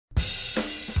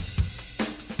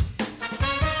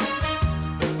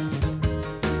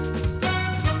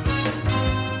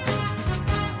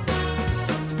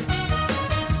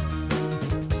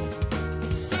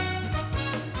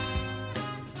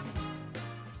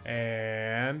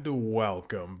And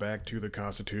welcome back to the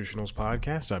Constitutionals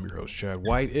podcast. I'm your host, Chad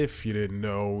White. If you didn't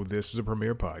know, this is a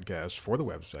premiere podcast for the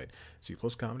website,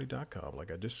 cpluscomedy.com.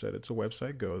 Like I just said, it's a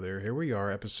website. Go there. Here we are,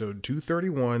 episode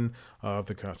 231 of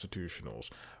the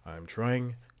Constitutionals. I'm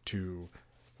trying to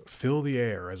fill the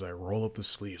air as I roll up the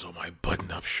sleeves on my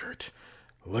button-up shirt.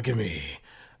 Look at me,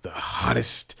 the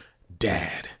hottest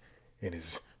dad in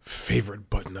his favorite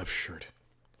button-up shirt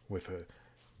with a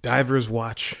diver's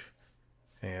watch.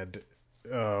 And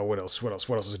what else? What else?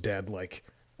 What else is Dad like?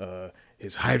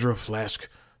 His hydro flask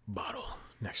bottle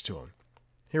next to him.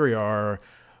 Here we are.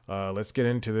 Let's get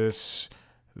into this.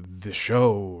 The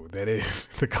show that is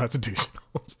the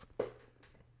Constitutionals.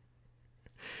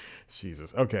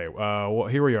 Jesus. Okay. Well,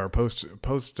 here we are. Post.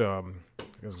 I was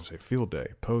gonna say field day.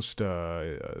 Post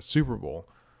Super Bowl.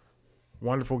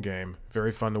 Wonderful game.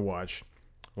 Very fun to watch.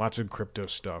 Lots of crypto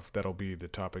stuff. That'll be the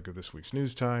topic of this week's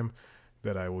news time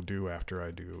that I will do after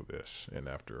I do this and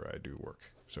after I do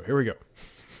work. So here we go.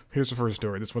 Here's the first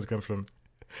story. This one comes from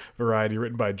Variety,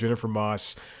 written by Jennifer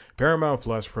Moss. Paramount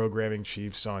Plus programming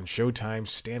chiefs on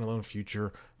Showtime's standalone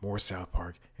future, more South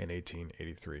Park in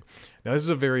 1883. Now, this is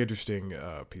a very interesting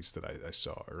piece that I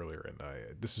saw earlier, and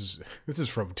this is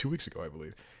from 2 weeks ago, I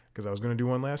believe, because I was going to do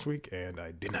one last week, and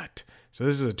I did not. So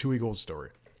this is a 2-week-old story.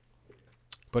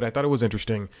 But I thought it was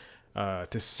interesting,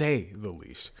 to say the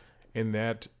least, in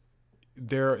that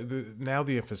now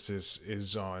the emphasis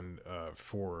is on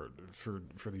for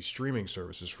these streaming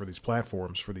services, for these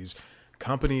platforms, for these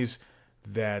companies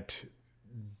that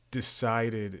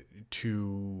decided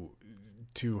to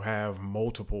have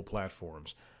multiple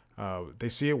platforms. They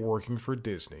see it working for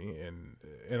Disney, and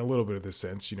in a little bit of this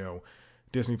sense,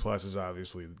 Disney Plus is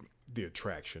obviously the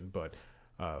attraction, but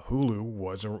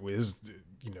Hulu is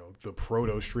the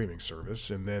proto streaming service,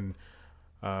 and then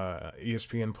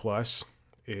ESPN Plus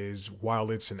is, while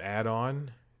it's an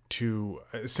add-on to,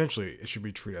 essentially it should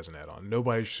be treated as an add-on.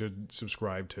 Nobody should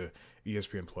subscribe to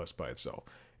ESPN Plus by itself.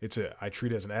 I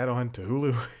treat it as an add-on to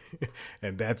Hulu,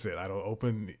 and that's it. I don't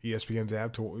open ESPN's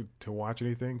app to watch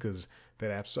anything because that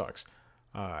app sucks.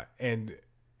 And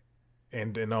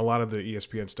a lot of the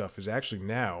ESPN stuff is actually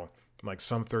now, like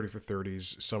some 30 for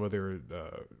 30s, some of their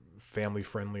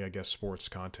family-friendly, I guess, sports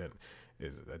content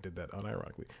I did that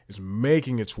unironically, is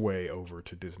making its way over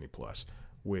to Disney Plus,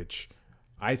 which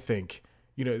I think,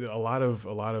 a lot of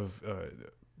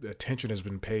attention has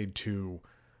been paid to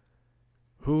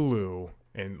Hulu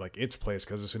and like its place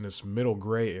because it's in this middle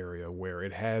gray area where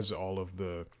it has all of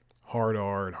the hard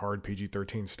R and hard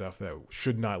PG-13 stuff that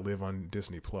should not live on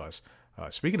Disney Plus.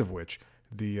 Speaking of which,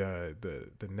 the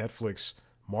Netflix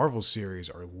Marvel series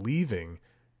are leaving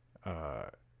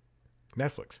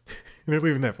Netflix. They're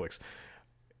leaving Netflix.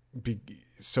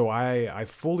 So I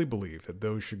fully believe that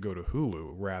those should go to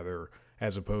Hulu rather,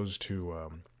 as opposed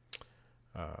to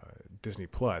Disney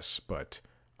Plus. But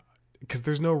because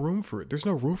there's no room for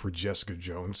Jessica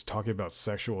Jones talking about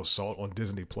sexual assault on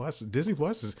Disney Plus. Disney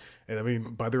Plus is, and I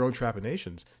mean by their own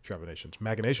machinations, trappings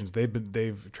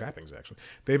actually.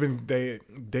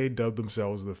 They dubbed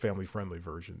themselves the family friendly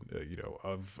version,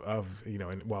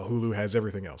 and while Hulu has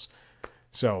everything else.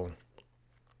 So,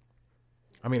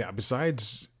 I mean,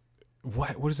 besides.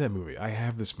 What is that movie? I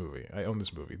have this movie. I own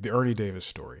this movie. The Ernie Davis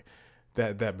story.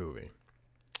 That movie.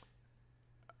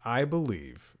 I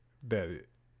believe that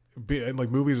like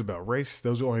movies about race,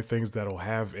 those are the only things that'll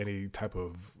have any type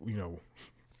of,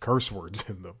 curse words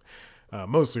in them.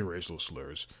 Mostly racial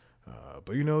slurs.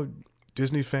 But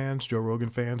Disney fans, Joe Rogan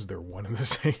fans, they're one and the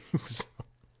same. So.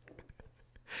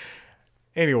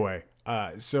 Anyway,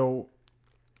 so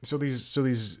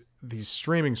these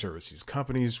streaming services,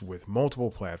 companies with multiple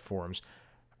platforms,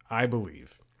 I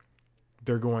believe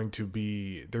they're gonna,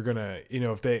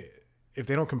 if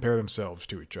they don't compare themselves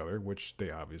to each other, which they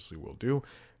obviously will do,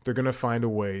 they're gonna find a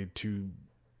way to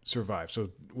survive. So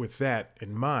with that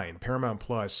in mind, Paramount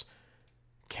Plus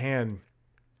can,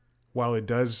 while it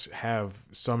does have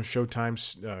some Showtime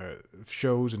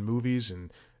shows and movies,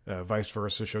 and vice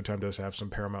versa, Showtime does have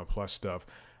some Paramount Plus stuff.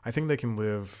 I think they can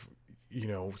live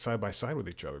side by side with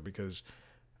each other, because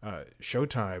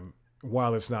Showtime,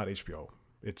 while it's not HBO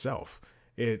itself,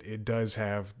 it does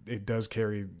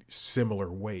carry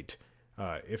similar weight,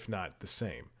 if not the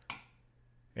same.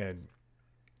 And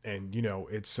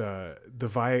it's the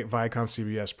Viacom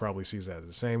CBS probably sees that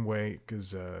the same way,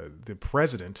 because the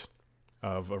president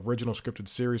of original scripted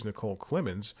series, Nicole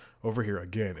Clemens, over here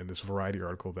again in this Variety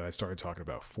article that I started talking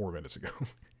about 4 minutes ago,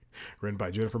 written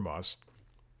by Jennifer Moss,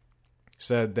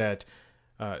 said that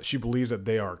she believes that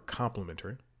they are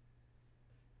complementary.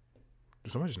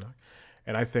 Did somebody just knock?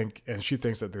 and she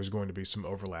thinks that there's going to be some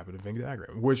overlap in the Venn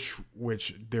diagram,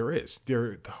 which there is.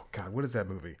 Oh God, what is that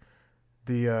movie?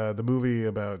 The movie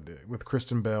about with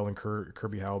Kristen Bell and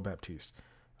Kirby Howell Baptiste.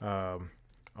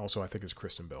 Also, I think it's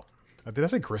Kristen Bell. Did I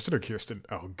say Kristen or Kirsten?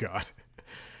 Oh God.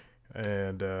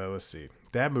 And let's see,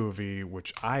 that movie,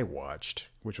 which I watched,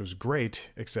 which was great,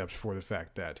 except for the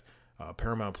fact that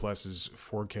Paramount Plus's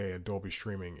 4K and Dolby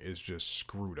streaming is just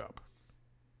screwed up.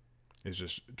 It's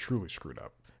just truly screwed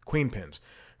up. Queen Pins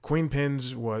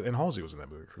was, and Halsey was in that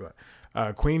movie.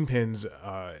 Queen Pins is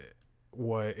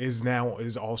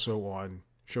also on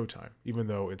Showtime, even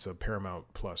though it's a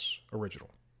Paramount Plus original.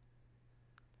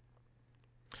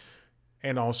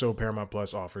 And also Paramount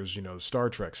Plus offers, Star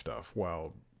Trek stuff,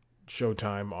 while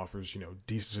Showtime offers,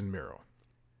 Desus and Mero.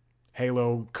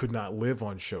 Halo could not live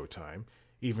on Showtime,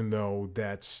 even though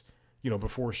that's,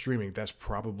 before streaming, that's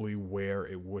probably where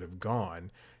it would have gone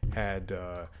had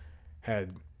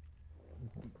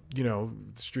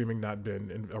streaming not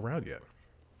been around yet.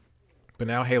 But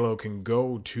now Halo can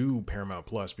go to Paramount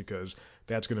Plus because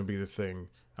that's going to be the thing.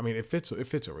 I mean, it fits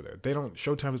over there.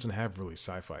 Showtime doesn't have really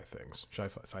sci-fi things,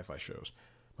 sci-fi shows.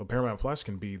 But Paramount Plus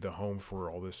can be the home for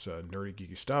all this nerdy,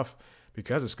 geeky stuff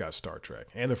because it's got Star Trek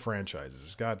and the franchises.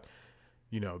 It's got,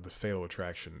 the Fatal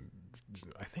Attraction.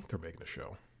 I think they're making a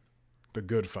show. The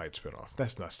Good Fight spinoff.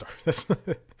 That's not Star. That's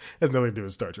has nothing to do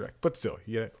with Star Trek. But still,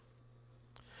 yeah.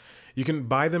 You can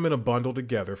buy them in a bundle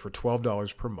together for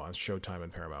 $12 per month, Showtime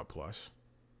and Paramount Plus.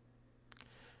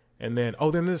 And then,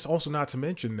 then this also not to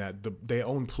mention that they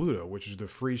own Pluto, which is the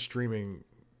free streaming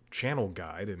channel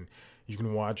guide, and you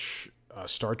can watch a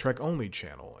Star Trek only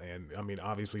channel. And I mean,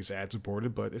 obviously it's ad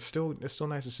supported, but it's still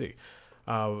nice to see.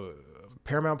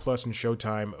 Paramount Plus and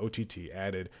Showtime OTT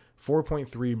added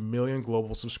 4.3 million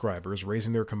global subscribers,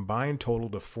 raising their combined total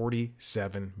to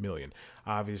 47 million.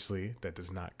 Obviously, that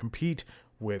does not compete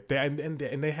with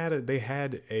they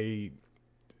had a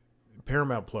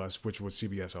Paramount Plus, which was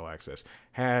CBS All Access,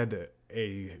 had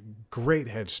a great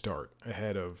head start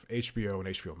ahead of HBO and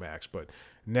HBO Max. But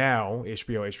now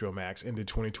HBO Max ended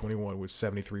 2021 with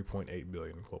 73.8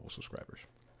 million global subscribers.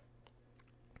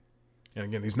 And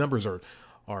again, these numbers are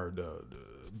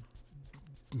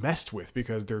messed with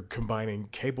because they're combining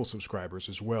cable subscribers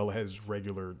as well as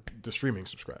the streaming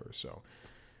subscribers. So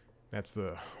that's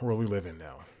the world we live in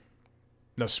now.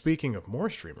 Now, speaking of more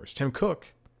streamers, Tim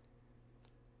Cook.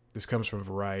 This comes from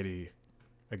Variety,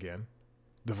 again,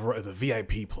 the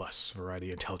VIP Plus Variety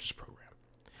Intelligence Program.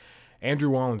 Andrew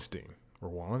Wallenstein.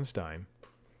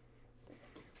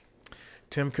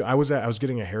 Tim Cook. I was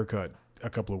getting a haircut a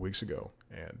couple of weeks ago,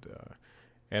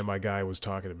 and my guy was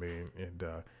talking to me,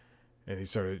 and he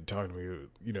started talking to me.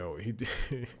 He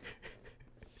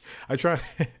I try.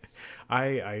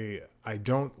 I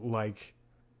don't like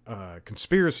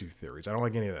conspiracy theories. I don't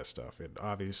like any of that stuff, and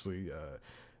obviously.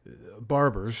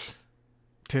 Barbers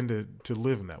tend to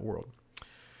live in that world,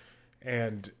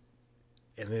 and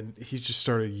then he just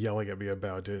started yelling at me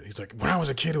about it. He's like, when I was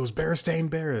a kid, it was Berenstain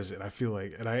Bears, and I feel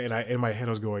like, and I in my head I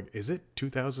was going, is it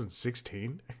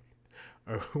 2016?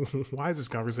 Why is this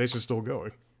conversation still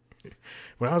going?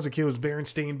 When I was a kid, it was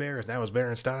Berenstain Bears. Now it's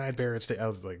Berenstain. I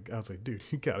was like, dude,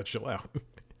 you gotta chill out.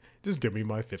 Just give me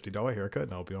my $50 haircut,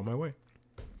 and I'll be on my way.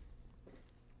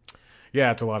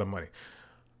 Yeah, it's a lot of money.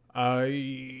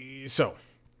 So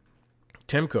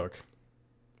Tim Cook,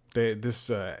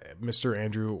 Mr.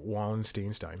 Andrew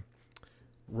Wallenstein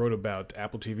wrote about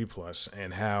Apple TV Plus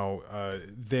and how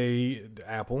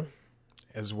Apple,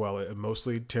 as well as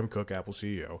mostly Tim Cook, Apple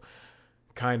CEO,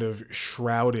 kind of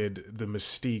shrouded the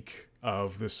mystique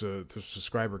of the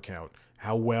subscriber count,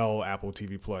 how well Apple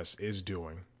TV Plus is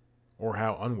doing, or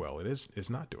how unwell it is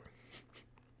not doing.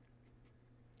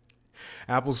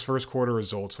 Apple's first quarter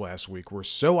results last week were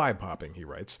so eye-popping, he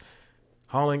writes,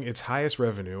 hauling its highest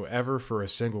revenue ever for a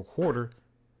single quarter,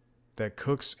 that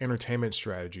Cook's entertainment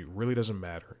strategy really doesn't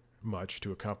matter much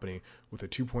to a company with a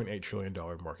 $2.8 trillion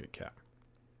market cap.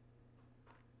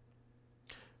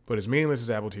 But as meaningless as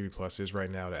Apple TV Plus is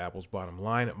right now to Apple's bottom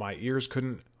line, my ears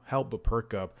couldn't help but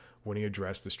perk up when he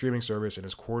addressed the streaming service in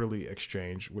his quarterly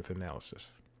exchange with analysis.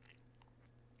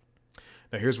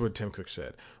 Now, here's what Tim Cook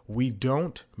said. We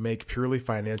don't make purely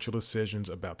financial decisions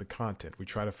about the content. We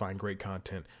try to find great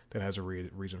content that has a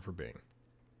reason for being.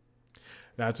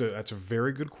 That's a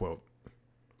very good quote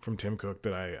from Tim Cook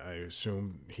that I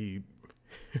assume he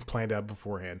planned out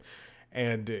beforehand.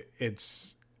 And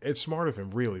it's smart of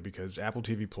him, really, because Apple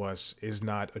TV Plus is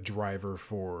not a driver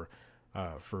for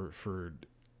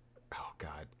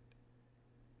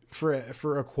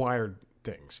acquired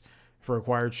things. For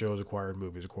acquired shows, acquired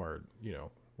movies, acquired,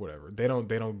 whatever. They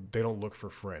don't look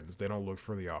for Friends. They don't look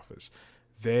for The Office.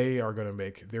 They are going to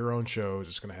make their own shows.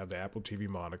 It's going to have the Apple TV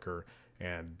moniker,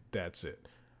 and that's it.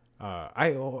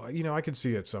 I can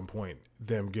see at some point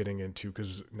them getting into,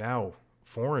 because now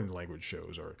foreign language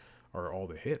shows are all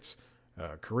the hits.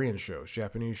 Korean shows,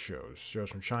 Japanese shows, shows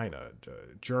from China,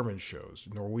 German shows,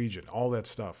 Norwegian, all that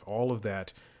stuff, all of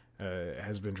that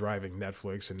has been driving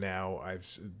Netflix, and now I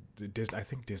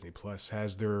think Disney Plus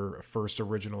has their first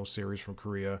original series from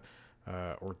Korea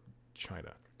or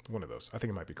China, one of those. I think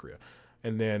it might be Korea,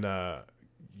 and then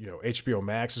HBO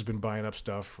Max has been buying up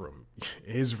stuff from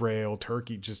Israel,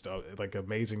 Turkey, just like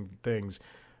amazing things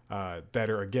that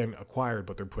are again acquired,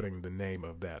 but they're putting the name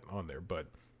of that on there. But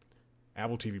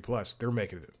Apple TV Plus, they're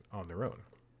making it on their own.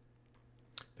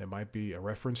 That might be a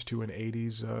reference to an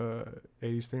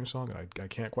 80s theme song. I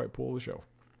can't quite pull the show.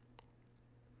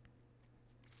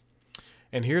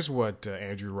 And here's what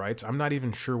Andrew writes. I'm not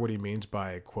even sure what he means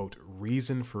by, quote,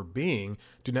 reason for being.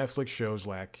 Do Netflix shows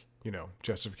lack,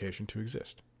 justification to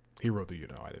exist? He wrote the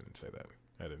I didn't say that.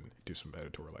 I didn't do some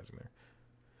editorializing there.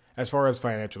 As far as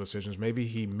financial decisions, maybe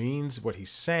he means what he's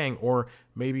saying, or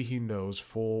maybe he knows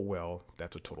full well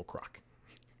that's a total crock.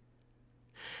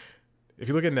 If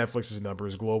you look at Netflix's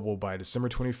numbers, global by December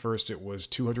 21st, it was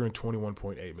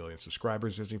 221.8 million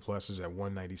subscribers. Disney Plus is at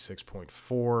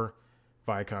 196.4.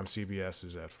 Viacom CBS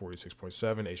is at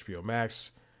 46.7. HBO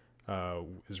Max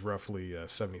is roughly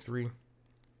 73.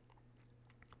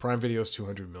 Prime Video is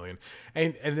 200 million.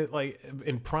 And it, like,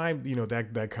 in Prime,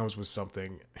 that comes with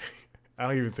something. I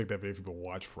don't even think that many people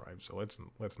watch Prime, so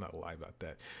let's not lie about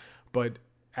that. But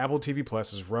Apple TV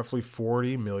Plus is roughly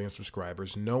 40 million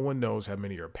subscribers. No one knows how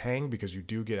many are paying, because you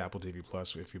do get Apple TV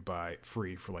Plus if you buy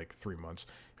free for like 3 months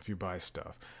if you buy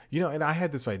stuff. And I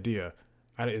had this idea.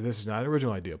 This is not an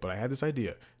original idea, but I had this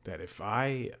idea that if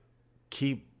I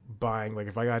keep buying, like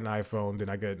if I got an iPhone, then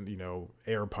I get,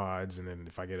 AirPods, and then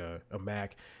if I get a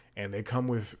Mac, and they come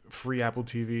with free Apple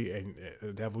TV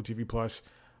and Apple TV Plus,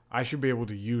 I should be able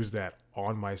to use that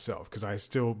on myself, because I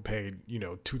still paid,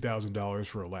 $2,000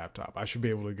 for a laptop. I should be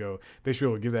able to go, they should be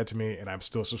able to give that to me, and I'm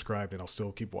still subscribed, and I'll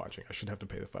still keep watching. I shouldn't have to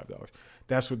pay the $5.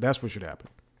 That's what should happen.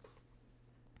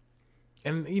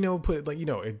 And put like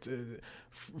it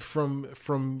from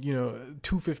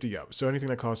 $250 up. So anything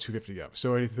that costs $250 up.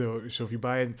 So if you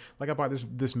buy it, like I bought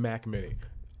this Mac Mini,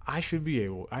 I should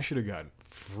have gotten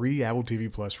free Apple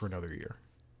TV Plus for another year.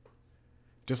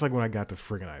 Just like when I got the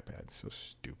friggin' iPad. So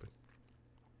stupid.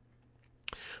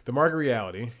 The market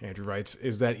reality, Andrew writes,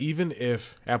 is that even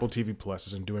if Apple TV Plus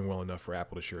isn't doing well enough for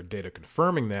Apple to share data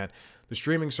confirming that, the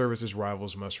streaming service's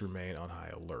rivals must remain on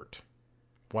high alert.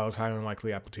 While it's highly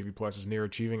unlikely Apple TV Plus is near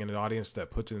achieving an audience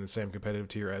that puts it in the same competitive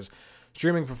tier as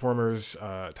streaming top performers,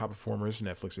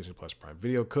 Netflix, Disney Plus, Prime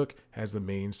Video, Cook has the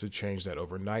means to change that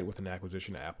overnight with an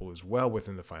acquisition. Apple is well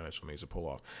within the financial means to pull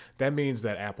off. That means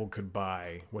that Apple could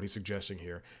buy, what he's suggesting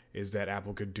here is that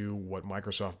Apple could do what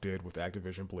Microsoft did with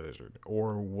Activision Blizzard,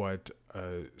 or what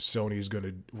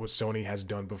Sony has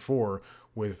done before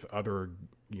with other,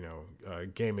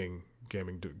 game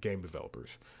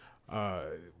developers.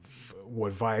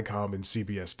 What Viacom and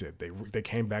CBS did. They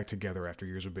came back together after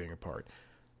years of being apart.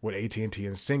 What AT&T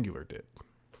and Singular did.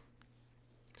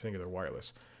 Singular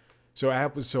Wireless. So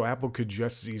Apple could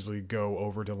just as easily go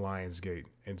over to Lionsgate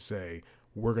and say,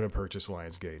 we're going to purchase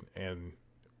Lionsgate. And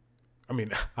I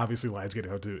mean, obviously Lionsgate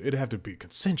it'd have to be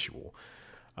consensual.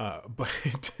 But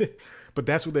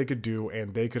that's what they could do,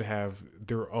 and they could have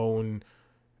their own,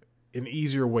 an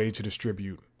easier way to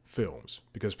distribute films,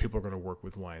 because people are going to work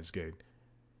with Lionsgate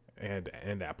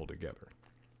and Apple together.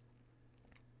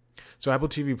 So Apple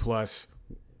TV Plus,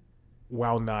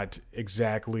 while not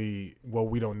exactly,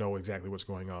 we don't know exactly what's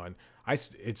going on,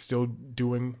 it's still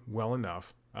doing well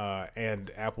enough,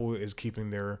 and Apple is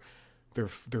keeping their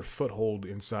foothold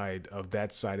inside of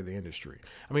that side of the industry.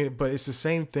 I mean, but it's the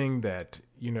same thing that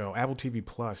Apple TV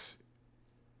Plus.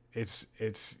 It's a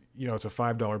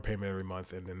 $5 payment every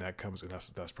month, and then that comes, and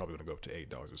that's probably going to go up to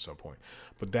 $8 at some point.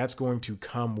 But that's going to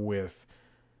come with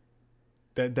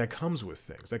that comes with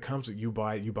things. That comes with you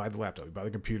buy the laptop, you buy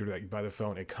the computer, you buy the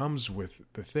phone. It comes with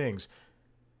the things,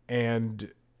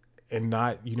 and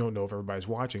not, you don't know if everybody's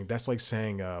watching. That's like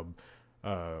saying an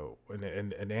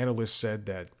analyst said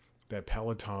that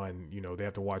Peloton, they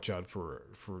have to watch out for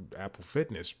Apple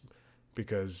Fitness,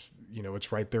 because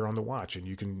it's right there on the watch, and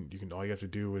you can all you have to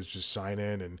do is just sign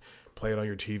in and play it on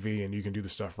your TV, and you can do the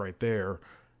stuff right there.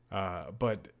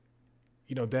 But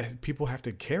that people have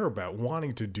to care about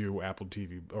wanting to do Apple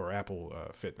TV or Apple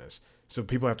Fitness. So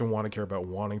people have to want to care about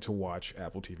wanting to watch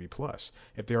Apple TV Plus.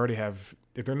 If they're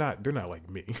not like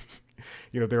me,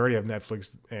 they already have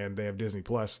Netflix and they have Disney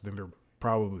Plus, then they're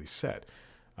probably set.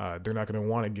 They're not going to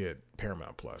want to get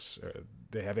Paramount Plus.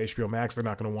 They have HBO Max. They're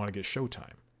not going to want to get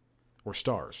Showtime or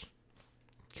Stars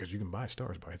because you can buy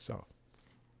Stars by itself.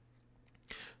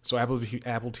 So Apple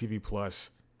TV Plus,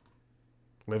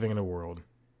 living in a world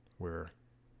where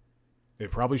it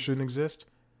probably shouldn't exist,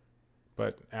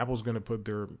 but Apple's going to put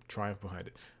their triumph behind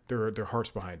it, their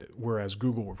hearts behind it, whereas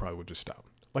Google would just stop,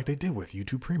 like they did with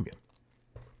YouTube Premium.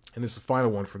 And this is the final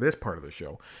one for this part of the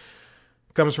show.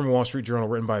 It comes from Wall Street Journal,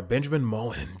 written by Benjamin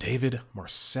Mullen, David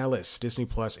Marcellus. Disney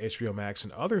Plus, HBO Max,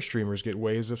 and other streamers get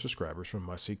waves of subscribers from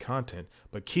must-see content,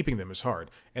 but keeping them is hard.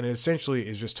 And it essentially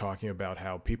is just talking about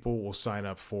how people will sign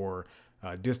up for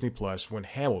Disney Plus when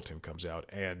Hamilton comes out,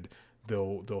 and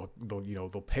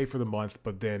they'll pay for the month,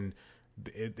 but then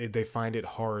they find it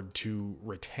hard to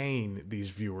retain these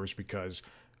viewers because,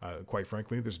 quite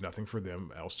frankly, there's nothing for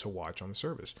them else to watch on the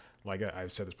service. Like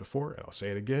I've said this before, and I'll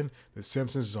say it again: The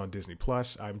Simpsons is on Disney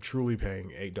Plus. I'm truly paying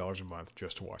 $8 a month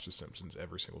just to watch The Simpsons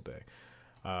every single day,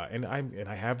 and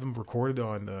I have them recorded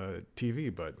on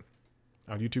TV, but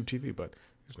on YouTube TV. But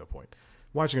there's no point.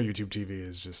 Watching on YouTube TV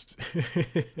is just.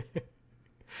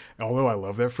 Although I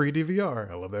love that free DVR,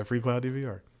 I love that free cloud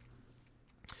DVR.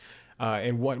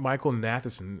 And what Michael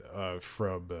Matheson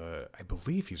from, I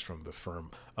believe he's from the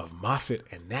firm of Moffat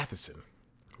and Matheson,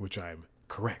 which I'm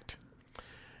correct.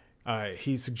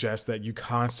 He suggests that you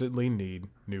constantly need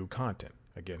new content.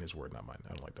 Again, his word, not mine. I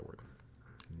don't like that word.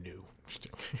 New.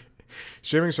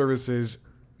 Streaming services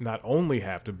not only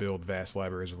have to build vast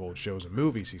libraries of old shows and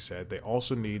movies, he said, they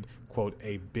also need, quote,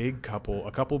 a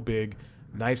couple big,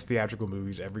 nice theatrical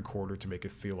movies every quarter to make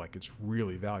it feel like it's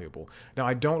really valuable. Now,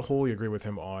 I don't wholly agree with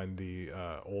him on the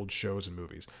old shows and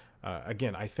movies.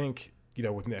 Again, I think,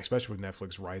 especially with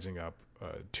Netflix rising up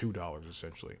 $2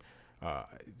 essentially,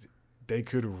 they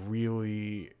could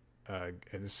really, and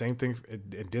the same thing,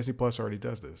 and Disney Plus already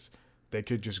does this. They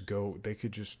could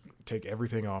just take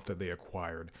everything off that they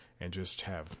acquired and just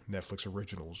have Netflix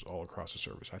originals all across the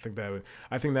service. I think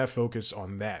that focus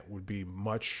on that would be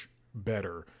much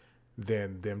better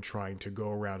than them trying to go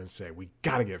around and say, we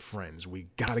got to get Friends, we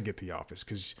got to get The Office,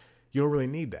 because you don't really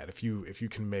need that. If you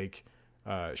can make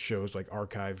shows like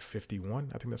Archive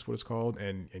 51, I think that's what it's called,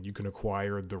 and you can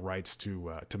acquire the rights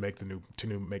to make new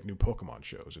Pokemon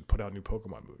shows and put out new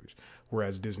Pokemon movies,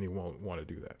 whereas Disney won't want to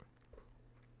do that.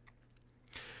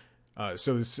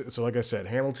 So like I said,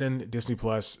 Hamilton, Disney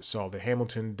Plus saw the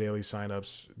Hamilton daily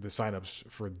signups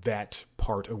for that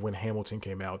part of when Hamilton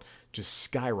came out just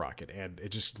skyrocket, and it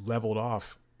just leveled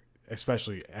off,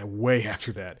 especially way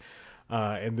after that.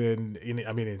 And then,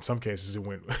 in some cases, it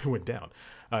went down.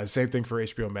 Same thing for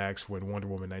HBO Max when Wonder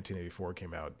Woman 1984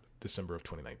 came out December of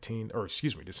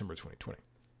 2020.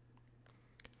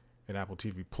 And Apple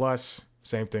TV Plus,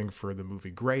 same thing for the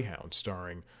movie Greyhound,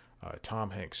 starring Tom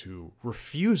Hanks, who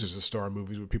refuses to star in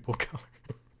movies with people of color.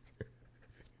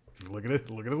 Look at his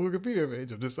Wikipedia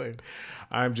page. I'm just saying.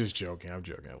 I'm just joking. I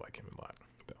like him a lot,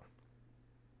 though.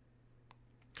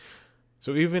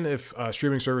 So even if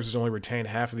streaming services only retain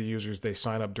half of the users they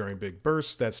sign up during big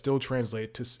bursts, that still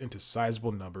translates into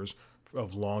sizable numbers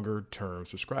of longer-term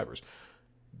subscribers.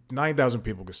 9,000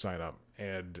 people could sign up,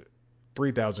 and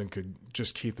 3,000 could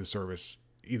just keep the service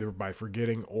either by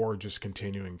forgetting or just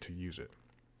continuing to use it.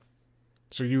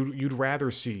 So you'd rather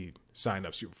see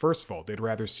signups. First of all, they'd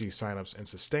rather see signups and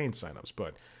sustained signups,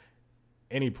 but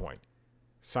any point,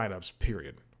 signups,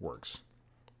 period, works.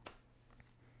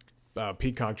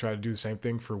 Peacock tried to do the same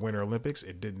thing for Winter Olympics.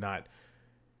 It did not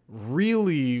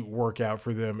really work out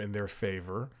for them in their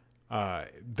favor.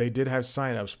 They did have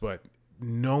signups, but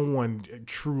no one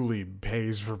truly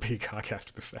pays for Peacock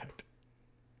after the fact.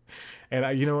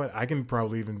 And you know what? I can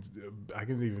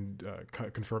even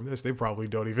confirm this. They probably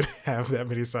don't even have that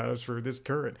many signups for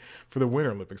the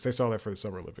Winter Olympics. They saw that for the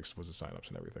Summer Olympics was the signups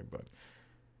and everything, but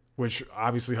which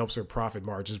obviously helps their profit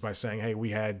margins by saying, hey, we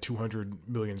had 200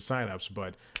 million signups,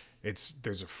 but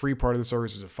there's a free part of the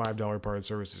service, there's a $5 part of the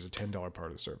service, there's a $10 part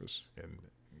of the service, and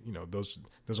those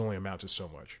only amount to so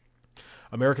much.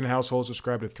 American households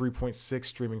subscribed to 3.6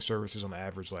 streaming services on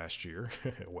average last year.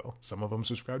 Well, some of them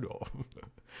subscribed to all of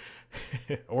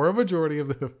them. Or a majority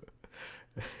of them.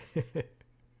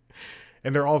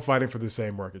 And they're all fighting for the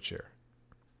same market share.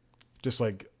 Just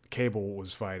like cable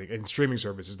was fighting. And streaming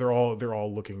services, they're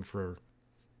all looking for,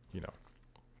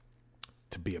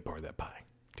 to be a part of that pie.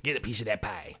 To get a piece of that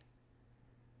pie.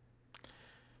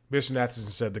 Mr. Natson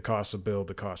said the cost to build,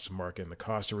 the cost to market, and the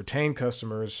cost to retain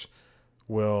customers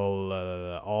will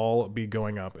all be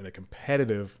going up in a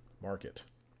competitive market.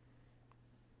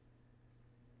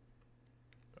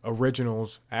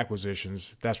 Originals,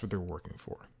 acquisitions, that's what they're working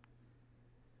for.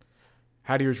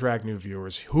 How do you attract new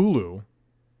viewers? Hulu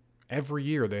every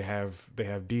year they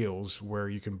have deals where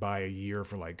you can buy a year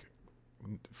for like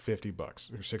 $50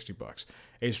 or $60.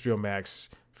 HBO Max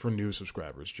for new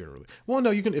subscribers generally. Well, no,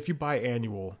 you can if you buy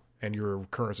annual and you're a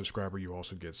current subscriber, you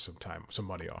also get some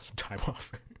money off, some time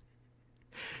off.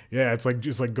 Yeah, it's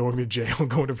like going to jail,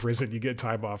 going to prison. You get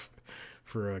time off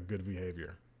for good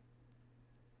behavior.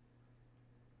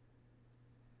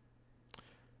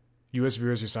 U.S.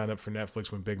 viewers who signed up for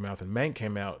Netflix when Big Mouth and Mank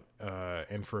came out,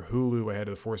 and for Hulu ahead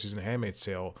of the fourth-season Handmaid's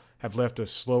sale, have left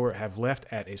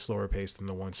at a slower pace than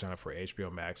the ones signed up for HBO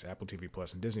Max, Apple TV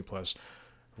Plus, and Disney Plus.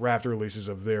 After releases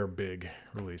of their big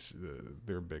names,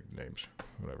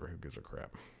 whatever. Who gives a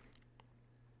crap?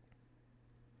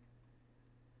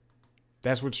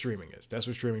 That's what streaming is. That's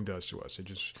what streaming does to us. It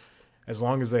just, as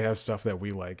long as they have stuff that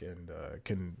we like and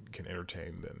can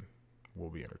entertain, then we'll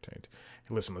be entertained.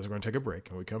 Hey, listen, we're going to take a break,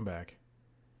 and when we come back,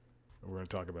 we're going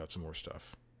to talk about some more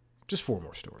stuff. Just 4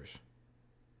 more stories.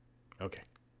 Okay.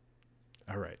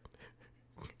 All right.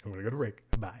 I'm going to go to break.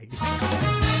 Bye.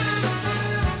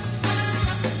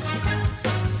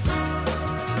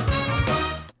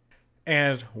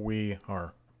 And we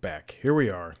are back. Here we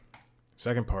are.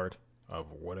 Second part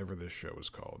of whatever this show is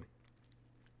called.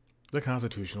 The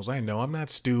Constitutionals. I know, I'm not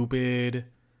stupid.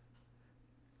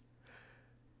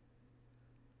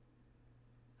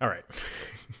 All right.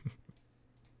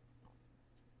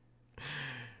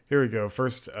 Here we go.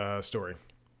 First story.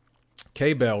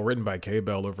 Kay Bell, written by Kay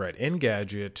Bell over at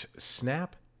Engadget.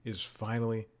 Snap is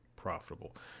finally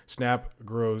profitable. Snap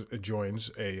joins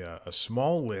a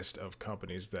small list of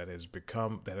companies of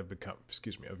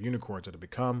unicorns that have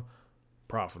become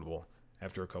profitable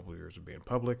after a couple of years of being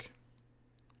public.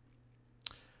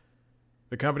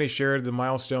 The company shared the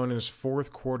milestone in its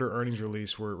fourth quarter earnings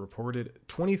release, where it reported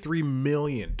 $23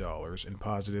 million in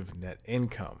positive net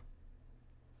income.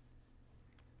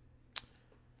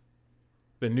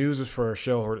 The news for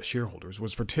shareholders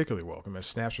was particularly welcome, as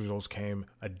Snap's results came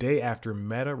a day after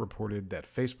Meta reported that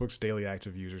Facebook's daily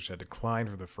active users had declined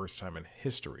for the first time in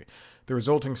history. The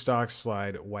resulting stock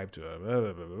slide wiped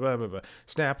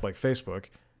Snap, like Facebook,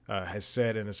 has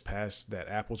said in its past that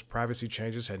Apple's privacy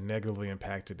changes had negatively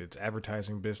impacted its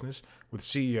advertising business, with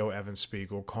CEO Evan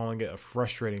Spiegel calling it a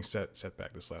frustrating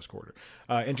setback this last quarter.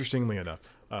 Interestingly enough,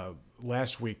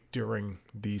 last week during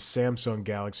the Samsung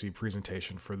Galaxy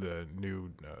presentation for the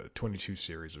new 22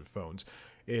 series of phones,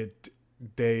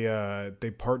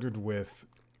 they partnered with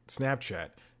Snapchat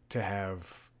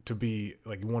to be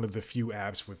like one of the few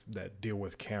apps that deal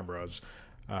with cameras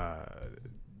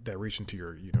that reach into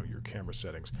your camera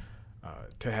settings,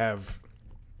 to have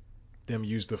them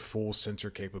use the full sensor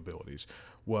capabilities.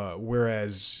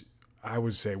 Whereas I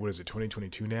would say, what is it,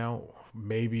 2022 now?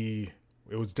 Maybe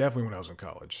it was definitely when I was in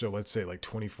college. So let's say like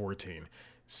 2014.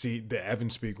 The Evan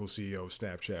Spiegel, CEO of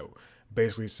Snapchat,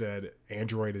 basically said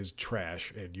Android is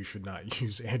trash and you should not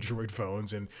use Android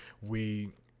phones, and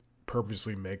we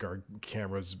purposely make our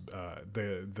cameras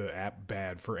the app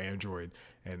bad for Android,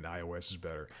 and iOS is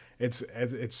better.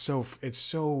 It's so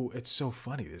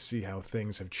funny to see how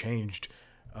things have changed.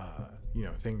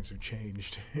 Things have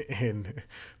changed in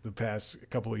the past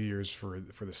couple of years for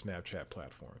the Snapchat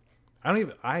platform.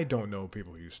 I don't know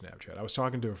people who use Snapchat. I was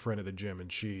talking to a friend at the gym,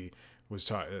 and she was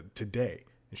today.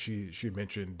 And she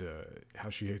mentioned how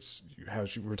we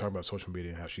were talking about social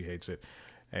media and how she hates it.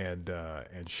 And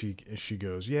she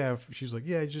goes, yeah, she's like,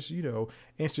 yeah, just, Instagram,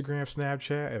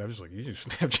 Snapchat. And I'm just like, you use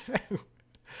Snapchat?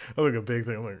 I'm like, a big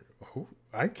thing. I'm like, oh,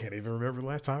 I can't even remember the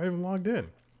last time I even logged in.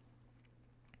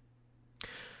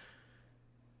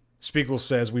 Spiegel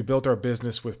says, we built our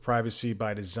business with privacy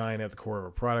by design at the core of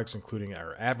our products, including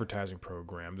our advertising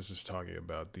program. This is talking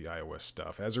about the iOS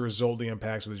stuff. As a result, the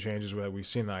impacts of the changes that we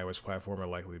see in the iOS platform are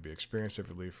likely to be experienced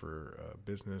differently for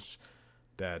business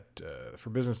than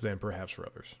perhaps for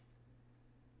others.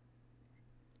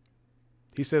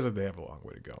 He says that they have a long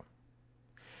way to go.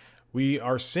 We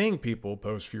are seeing people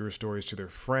post fewer stories to their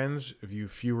friends, view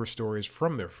fewer stories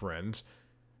from their friends,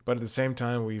 but at the same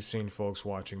time, we've seen folks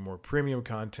watching more premium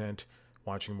content,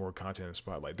 watching more content in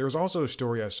Spotlight. There was also a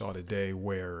story I saw today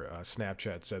where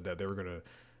Snapchat said that they were going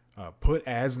to put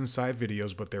ads inside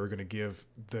videos, but they were going to give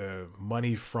the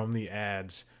money from the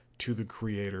ads to the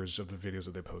creators of the videos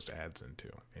that they post ads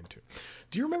into.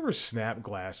 Do you remember Snap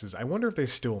glasses? I wonder if they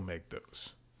still make those.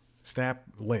 Snap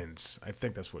Lens, I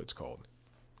think that's what it's called.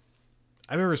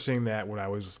 I remember seeing that when I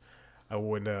was,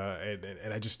 and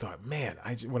I just thought, man,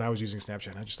 when I was using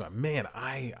Snapchat, I just thought, man,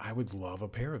 I would love a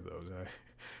pair of those.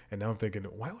 And now I'm thinking,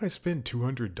 why would I spend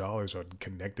 $200 on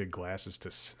connected glasses to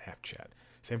Snapchat?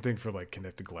 Same thing for like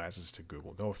connected glasses to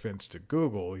Google. No offense to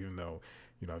Google, even though,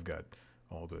 I've got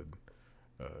all the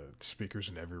speakers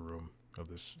in every room of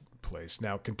this place.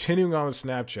 Now, continuing on with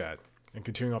Snapchat and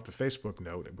continuing off the Facebook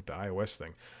note with the iOS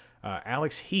thing,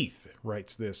 Alex Heath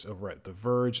writes this over at The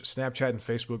Verge. Snapchat and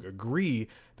Facebook agree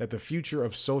that the future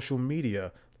of social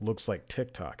media looks like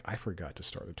TikTok. I forgot to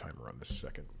start the timer on this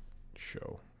second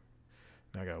show.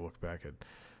 Now I gotta look back at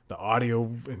the audio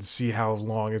and see how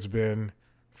long it's been.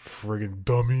 Friggin'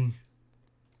 dummy.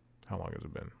 How long has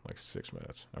it been? Like 6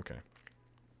 minutes. Okay.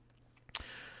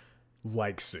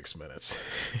 Like 6 minutes.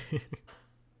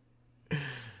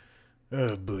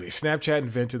 Oh boy. Snapchat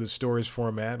invented the stories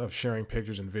format of sharing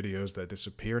pictures and videos that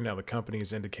disappear. Now the company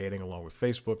is indicating, along with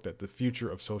Facebook, that the future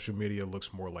of social media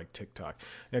looks more like TikTok.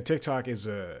 Now TikTok is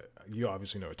you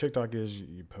obviously know what TikTok is.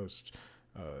 You post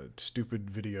stupid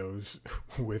videos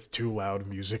with too loud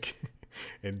music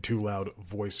and too loud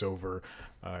voiceover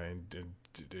and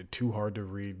too hard to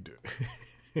read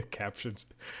captions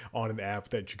on an app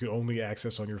that you could only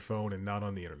access on your phone and not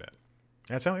on the internet.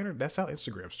 That's how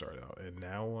Instagram started out, and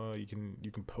now you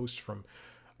can post from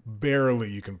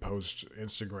you can post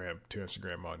Instagram to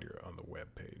Instagram on the web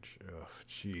page.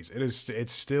 Jeez, it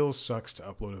still sucks to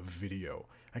upload a video.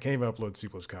 I can't even upload C+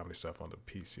 comedy stuff on the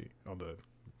PC on the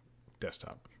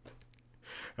desktop.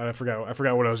 And I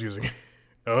forgot what I was using.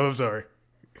 Oh, I'm sorry.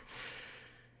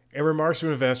 And remarks to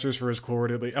investors for his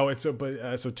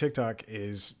chloridally. So TikTok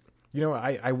is,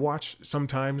 I watch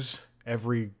sometimes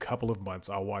every couple of months.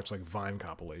 I'll watch like Vine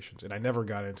compilations, and I never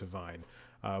got into Vine,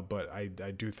 but I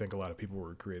do think a lot of people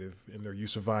were creative in their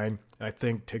use of Vine. And I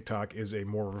think TikTok is a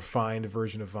more refined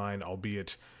version of Vine,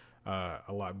 albeit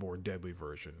a lot more deadly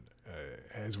version,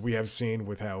 as we have seen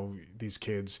with how these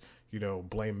kids,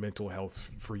 blame mental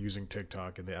health for using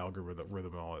TikTok and the algorithm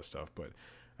and all that stuff. But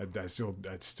I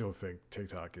still think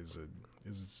TikTok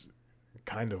is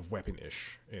kind of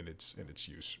weapon-ish in its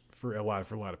use for a lot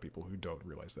of people who don't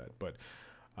realize that. But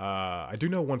I do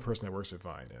know one person that works at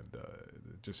Vine, and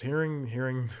just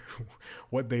hearing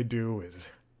what they do is,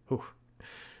 whew.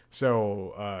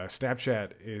 So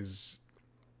Snapchat is.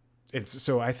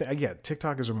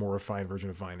 TikTok is a more refined version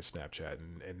of Vine and Snapchat,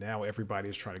 and now everybody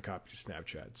is trying to copy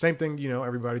Snapchat. Same thing,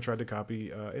 everybody tried to copy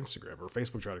Instagram, or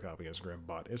Facebook tried to copy Instagram,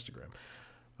 bought Instagram.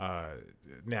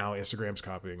 Now Instagram's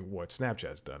copying what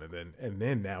Snapchat's done, and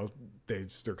then now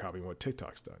they're copying what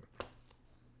TikTok's done.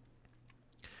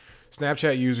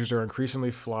 Snapchat users are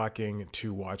increasingly flocking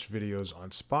to watch videos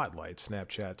on Spotlight,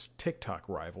 Snapchat's TikTok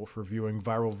rival, for viewing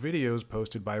viral videos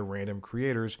posted by random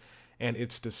creators, and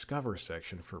its Discover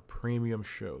section for premium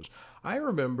shows. I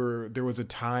remember there was a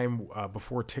time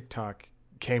before TikTok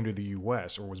came to the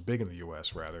U.S., or was big in the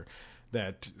U.S. rather,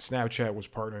 that Snapchat was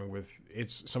partnering with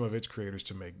some of its creators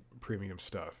to make premium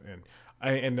stuff,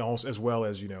 and also as well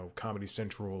as Comedy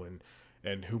Central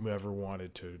and whomever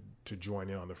wanted to join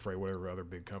in on the fray, whatever other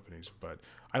big companies. But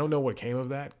I don't know what came of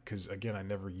that, because again, I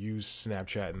never used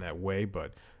Snapchat in that way.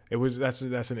 But that's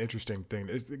an interesting thing.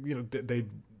 They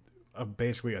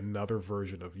basically another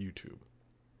version of YouTube.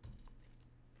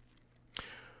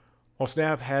 Well,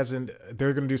 Snap hasn't.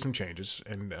 They're going to do some changes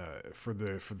and for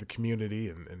the community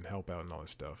and help out and all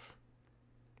this stuff.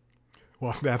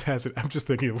 While Snap hasn't, I'm just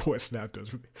thinking of what Snap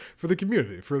does for the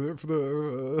community, for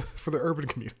the urban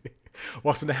community.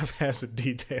 While Snap hasn't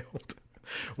detailed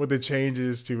what the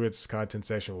changes to its content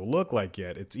section will look like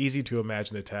yet, it's easy to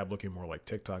imagine the tab looking more like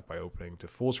TikTok by opening to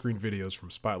full screen videos from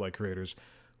Spotlight creators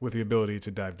with the ability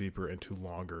to dive deeper into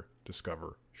longer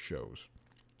Discover shows.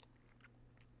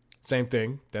 Same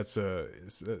thing. That's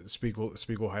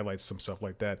Spiegel highlights some stuff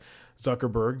like that.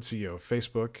 Zuckerberg, CEO of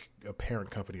Facebook, a parent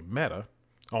company Meta,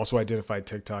 also identified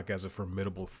TikTok as a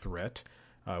formidable threat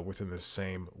within the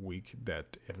same week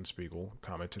that Evan Spiegel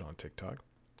commented on TikTok.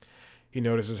 He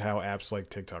notices how apps like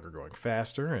TikTok are growing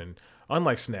faster, and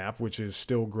unlike Snap, which is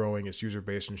still growing its user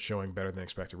base and showing better than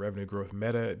expected revenue growth,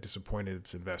 Meta disappointed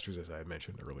its investors, as I had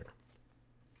mentioned earlier.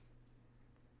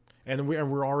 And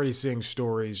we're already seeing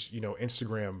stories,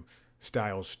 Instagram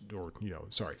styles, or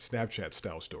Snapchat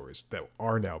style stories that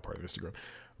are now part of Instagram.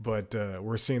 But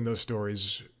we're seeing those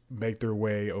stories make their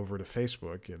way over to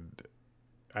Facebook, and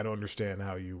I don't understand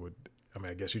how you would.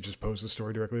 I guess you just post the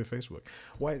story directly to Facebook.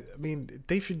 Why?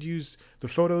 They should use the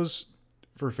photos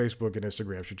for Facebook and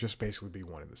Instagram should just basically be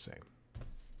one and the same.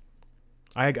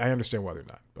 I understand why they're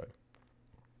not, but.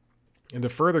 And to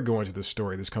further go into this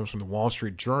story, this comes from the Wall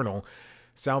Street Journal.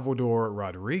 Salvador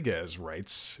Rodriguez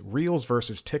writes, Reels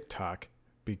versus TikTok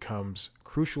becomes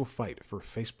crucial fight for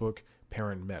Facebook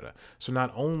parent Meta. So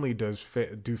not only do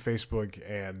Facebook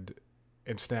and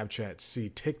Snapchat see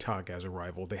TikTok as a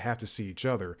rival, they have to see each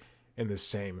other in the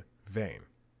same vein.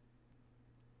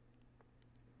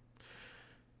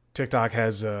 TikTok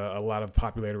has a lot of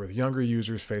popularity with younger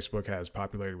users. Facebook has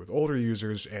popularity with older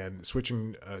users, and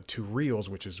switching to Reels,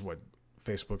 which is what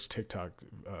Facebook's TikTok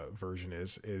version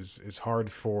is hard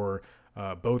for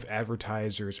both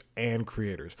advertisers and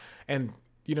creators. And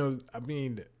I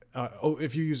mean,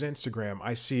 if you use Instagram,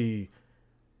 I see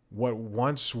what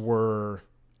once were,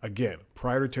 again,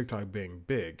 prior to TikTok being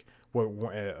big,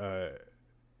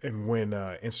 and when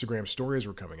Instagram stories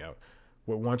were coming out,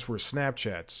 what once were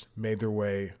Snapchats made their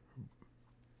way,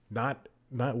 not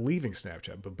leaving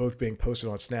Snapchat, but both being posted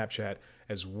on Snapchat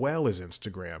as well as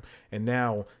Instagram. And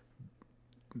now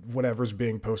whatever's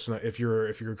being posted on, if you're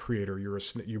a creator,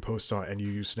 you post on and you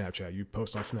use Snapchat, you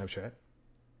post on Snapchat.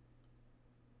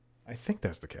 I think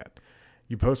that's the cat.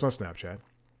 You post on Snapchat,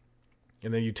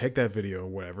 and then you take that video or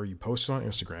whatever, you post it on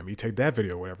Instagram. You take that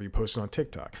video or whatever, you post it on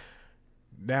TikTok.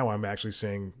 Now I'm actually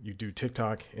saying you do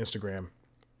TikTok, Instagram,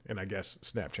 and I guess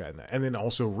Snapchat, and then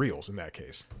also Reels in that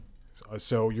case.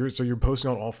 So you're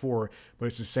posting on all four, but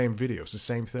it's the same video. It's the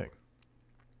same thing.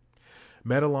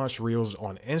 Meta launched Reels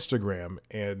on Instagram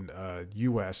and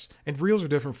US, and Reels are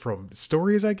different from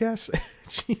stories, I guess.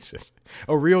 Jesus.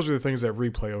 Oh, Reels are the things that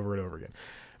replay over and over again.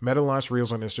 Meta launched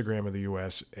Reels on Instagram in the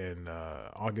US in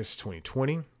August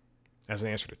 2020 as an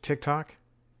answer to TikTok,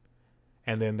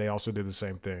 and then they also did the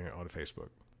same thing on Facebook.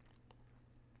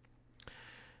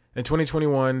 In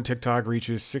 2021, TikTok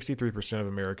reaches 63% of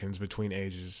Americans between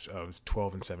ages of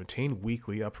 12 and 17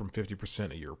 weekly, up from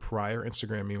 50% a year prior.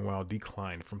 Instagram, meanwhile,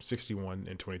 declined from 61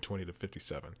 in 2020 to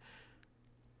 57.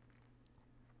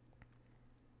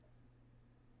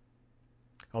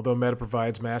 Although Meta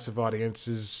provides massive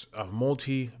audiences of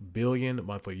multi-billion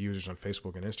monthly users on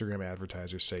Facebook and Instagram,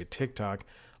 advertisers say TikTok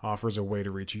offers a way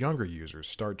to reach younger users,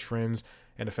 start trends,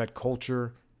 and affect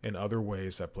culture in other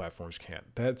ways that platforms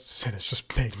can't. That sentence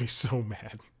just made me so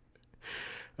mad.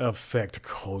 Affect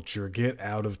culture. Get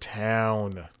out of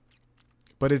town.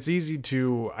 But it's easy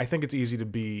to, I think it's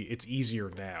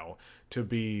easier now to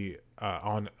be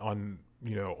on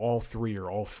all three or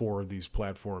all four of these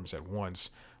platforms at once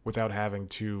without having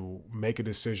to make a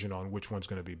decision on which one's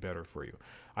going to be better for you.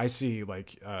 I see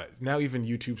now even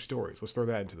YouTube stories. Let's throw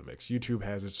that into the mix. YouTube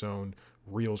has its own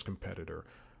Reels competitor.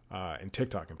 And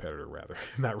TikTok competitor, rather,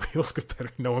 not Reels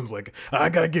competitor. No one's like, we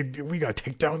gotta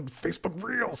take down Facebook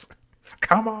Reels.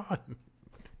 Come on.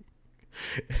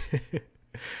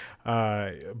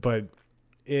 But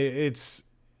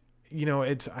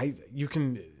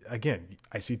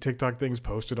I see TikTok things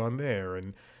posted on there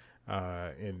and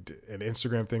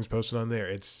Instagram things posted on there.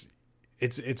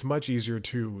 It's much easier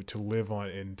to live on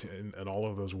in all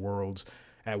of those worlds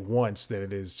at once than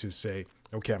it is to say,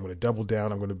 okay, I'm going to double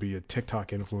down. I'm going to be a TikTok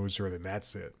influencer, and then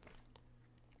that's it.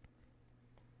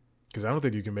 Because I don't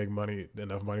think you can make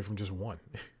enough money from just one.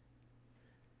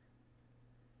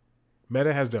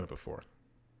 Meta has done it before.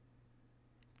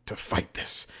 To fight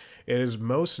this, it has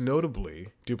most notably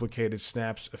duplicated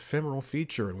Snap's ephemeral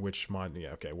feature, in which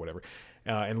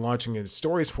and launching a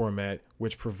stories format,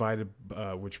 which proved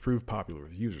popular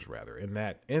with users. Rather, in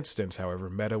that instance, however,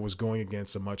 Meta was going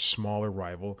against a much smaller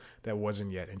rival that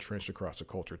wasn't yet entrenched across the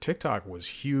culture. TikTok was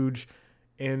huge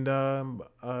in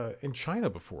China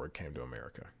before it came to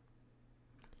America.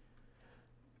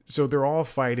 So they're all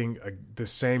fighting the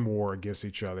same war against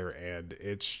each other, and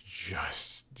it's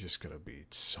just gonna be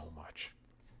so much.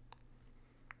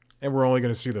 And we're only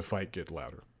gonna see the fight get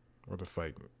louder, or the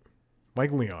fight,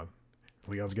 like Leon.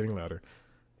 Leon's getting louder.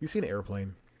 You seen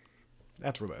Airplane?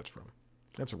 That's where that's from.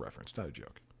 That's a reference, not a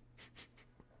joke.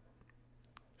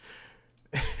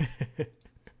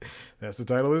 That's the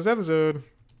title of this episode.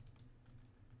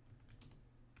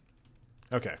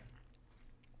 Okay.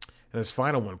 And this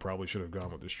final one probably should have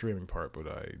gone with the streaming part, but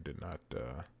I did not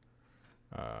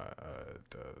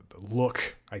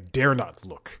look. I dare not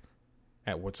look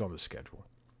at what's on the schedule.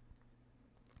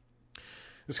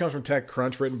 This comes from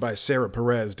TechCrunch, written by Sarah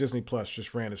Perez. Disney Plus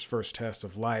just ran its first test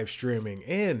of live streaming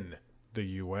in the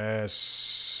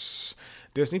U.S.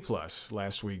 Disney Plus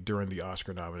last week during the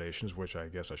Oscar nominations, which I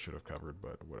guess I should have covered,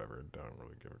 but whatever, don't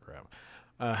really give a crap.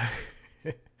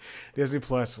 Disney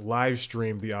Plus live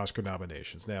streamed the Oscar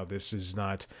nominations. Now, this is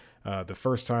not the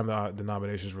first time the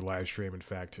nominations were live streamed. In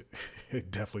fact,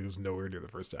 it definitely was nowhere near the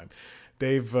first time.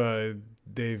 They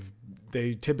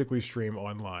typically stream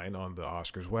online on the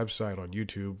Oscars website, on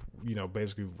YouTube,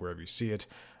 basically wherever you see it.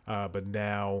 But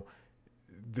now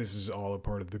this is all a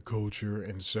part of the culture,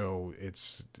 and so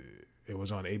it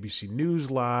was on ABC News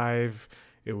Live.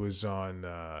 It was on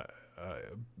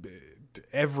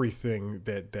everything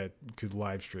that could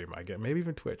live stream. I guess maybe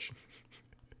even Twitch.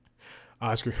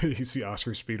 Oscar, you see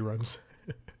Oscar speedruns,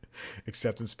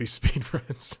 acceptance speed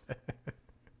runs.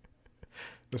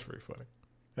 That's pretty funny.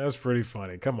 That's pretty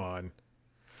funny. Come on.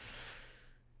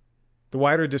 The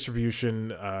wider distribution,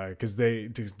 because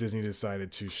Disney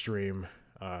decided to stream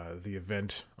the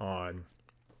event on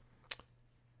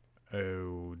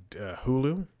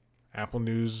Hulu, Apple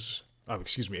News,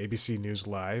 ABC News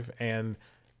Live, and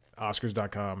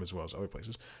Oscars.com, as well as other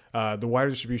places. The wider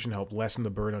distribution helped lessen the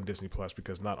burden on Disney Plus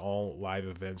because not all live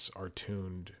events were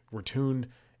tuned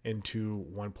into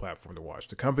one platform to watch.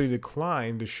 The company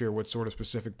declined to share what sort of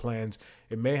specific plans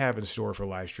it may have in store for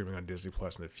live streaming on Disney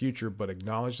Plus in the future, but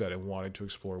acknowledged that it wanted to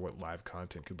explore what live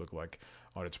content could look like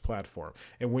on its platform.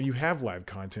 And when you have live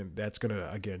content, that's going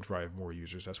to, again, drive more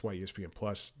users. That's why ESPN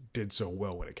Plus did so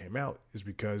well when it came out, is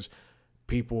because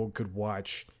people could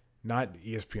watch not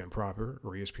ESPN proper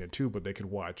or ESPN2, but they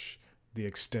could watch the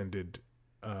extended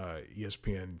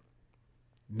ESPN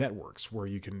networks where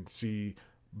you can see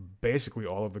basically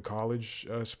all of the college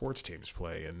sports teams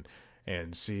play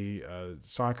and see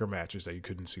soccer matches that you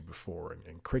couldn't see before,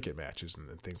 and cricket matches and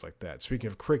things like that. Speaking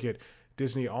of cricket,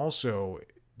 Disney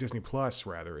Plus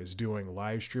is doing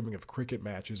live streaming of cricket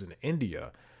matches in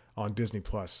India on Disney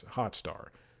Plus Hotstar.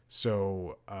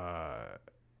 So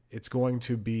it's going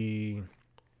to be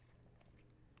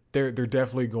they're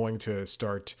definitely going to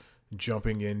start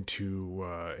jumping into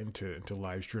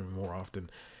live streaming more often.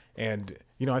 And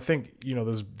I think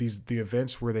the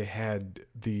events where they had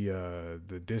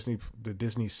the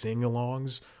Disney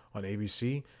sing-alongs on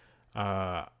ABC,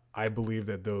 I believe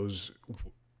that those,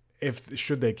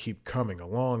 should they keep coming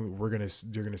along, you're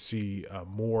gonna see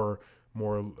more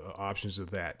options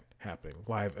of that happening,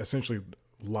 essentially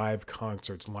live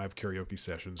concerts, live karaoke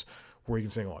sessions where you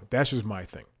can sing along. That's just my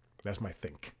thing. That's my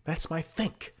think. That's my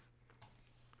think.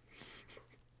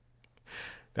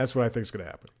 That's what I think is going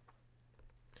to happen.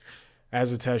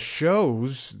 As the test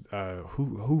shows,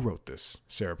 who wrote this?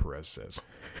 Sarah Perez says.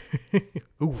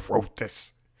 Who wrote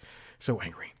this? So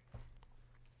angry.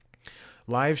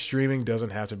 Live streaming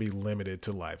doesn't have to be limited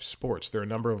to live sports. There are a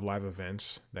number of live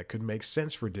events that could make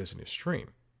sense for Disney to stream.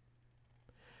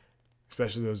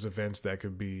 Especially those events that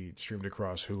could be streamed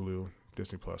across Hulu,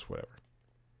 Disney Plus, whatever.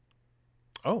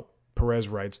 Oh, Perez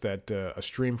writes that a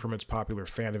stream from its popular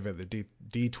fan event, the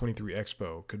D23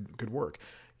 Expo, could work.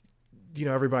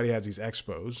 Everybody has these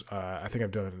expos. I think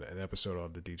I've done an episode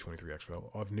on the D23 Expo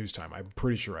of News Time. I'm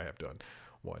pretty sure I have done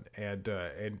one. And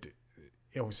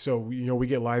we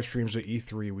get live streams of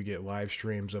E3. We get live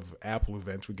streams of Apple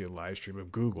events. We get live stream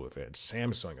of Google events,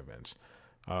 Samsung events.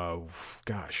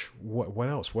 What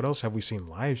else? What else have we seen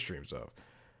live streams of?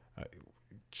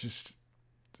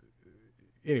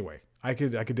 Anyway, I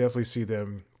could definitely see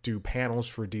them do panels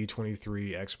for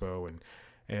D23 Expo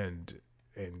and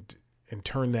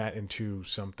turn that into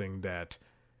something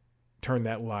turn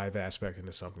that live aspect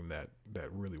into something that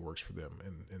really works for them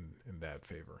in their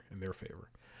favor.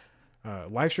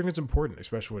 Live streaming is important,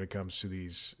 especially when it comes to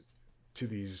these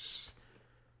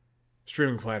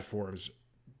streaming platforms.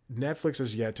 Netflix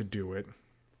has yet to do it,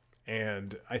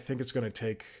 and I think it's going to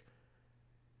take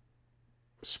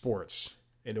sports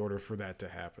in order for that to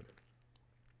happen.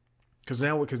 Because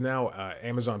now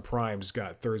Amazon Prime's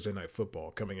got Thursday Night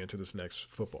Football coming into this next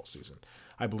football season.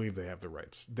 I believe they have the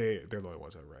rights. They're the only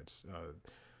ones that have the rights,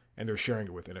 and they're sharing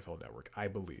it with NFL Network, I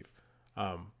believe.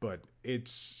 But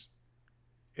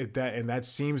that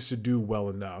seems to do well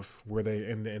enough where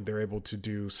they're able to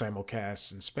do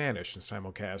simulcasts in Spanish and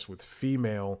simulcasts with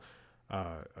female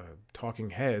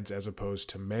talking heads as opposed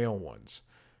to male ones,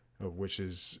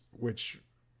 which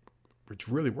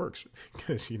really works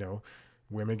because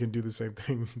women can do the same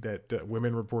thing that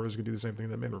women reporters can do the same thing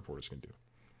that men reporters can do.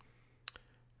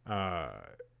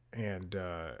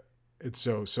 It's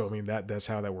so I mean that's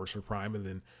how that works for Prime. And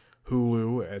then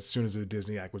Hulu, as soon as the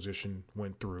Disney acquisition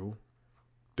went through,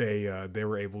 they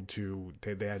were able to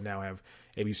they now have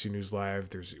ABC News Live.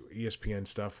 There's ESPN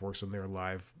stuff works on their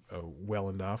live well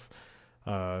enough.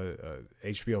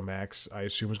 HBO Max, I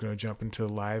assume, is going to jump into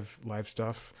live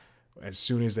stuff as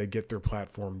soon as they get their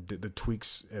platform, the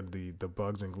tweaks and the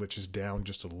bugs and glitches down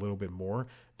just a little bit more.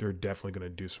 They're definitely going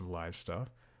to do some live stuff.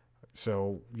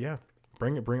 So yeah,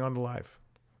 bring on the live.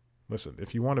 Listen,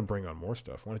 if you want to bring on more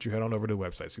stuff, why don't you head on over to the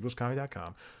website,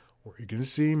 cpluscomedy.com, where you can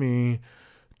see me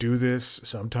do this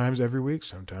sometimes every week,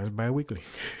 sometimes bi-weekly,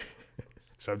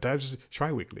 sometimes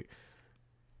tri-weekly.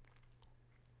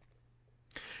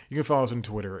 You can follow us on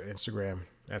Twitter, Instagram,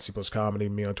 at cpluscomedy,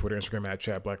 me on Twitter, Instagram, at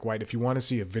chatblackwhite. If you want to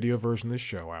see a video version of this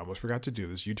show, I almost forgot to do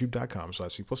this,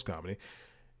 youtube.com/cpluscomedy.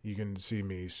 You can see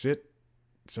me sit.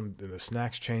 The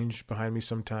snacks change behind me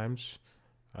sometimes.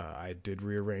 I did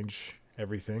rearrange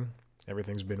everything.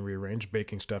 Everything's been rearranged.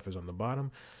 Baking stuff is on the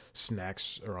bottom,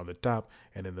 snacks are on the top,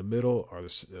 and in the middle are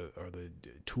the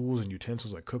tools and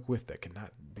utensils I cook with that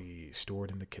cannot be stored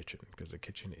in the kitchen because the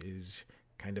kitchen is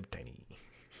kind of tiny.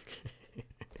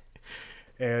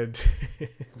 And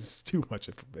it's too much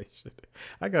information.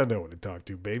 I gotta know when to talk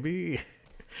to, baby.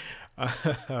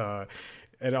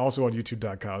 And also on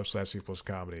youtube.com/C Plus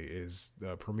Comedy is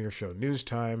the premiere show News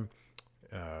Time,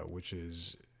 which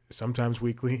is sometimes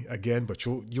weekly again, but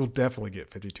you'll definitely get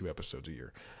 52 episodes a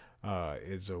year.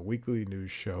 It's a weekly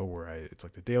news show where it's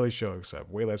like the Daily Show, except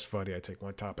way less funny. I take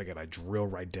one topic and I drill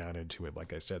right down into it.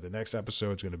 Like I said, the next two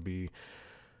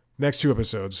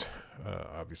episodes,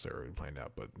 obviously are already planned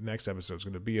out, but next episode is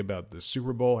going to be about the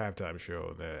Super Bowl halftime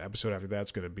show. The episode after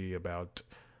that's going to be about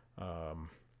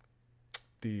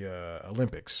the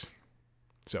Olympics.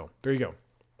 So there you go.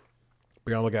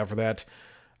 Be on the lookout for that.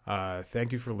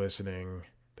 Thank you for listening.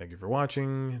 Thank you for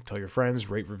watching. Tell your friends,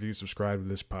 rate, review, subscribe to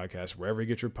this podcast wherever you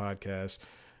get your podcasts.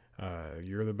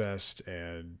 You're the best,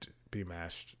 and be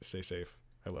masked. Stay safe.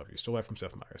 I love you. Still live from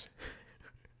Seth Meyers.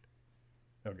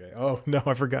 Okay. Oh, no,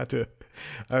 I forgot to.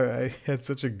 I had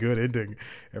such a good ending.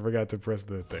 I forgot to press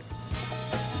the thing.